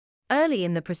Early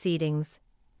in the proceedings,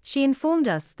 she informed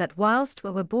us that whilst we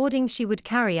were boarding she would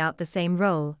carry out the same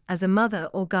role as a mother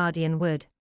or guardian would.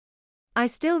 I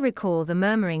still recall the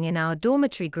murmuring in our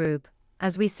dormitory group,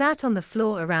 as we sat on the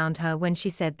floor around her when she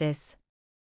said this.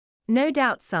 No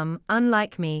doubt some,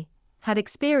 unlike me, had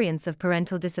experience of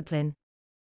parental discipline.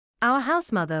 Our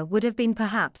housemother would have been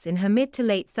perhaps in her mid to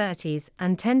late 30s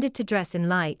and tended to dress in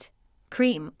light,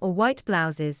 cream or white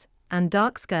blouses, and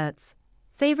dark skirts,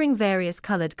 favoring various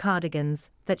colored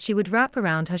cardigans that she would wrap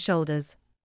around her shoulders.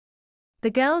 The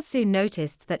girls soon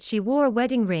noticed that she wore a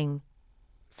wedding ring,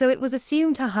 so it was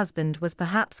assumed her husband was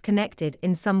perhaps connected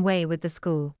in some way with the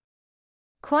school.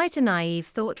 Quite a naive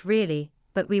thought really,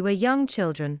 but we were young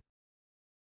children.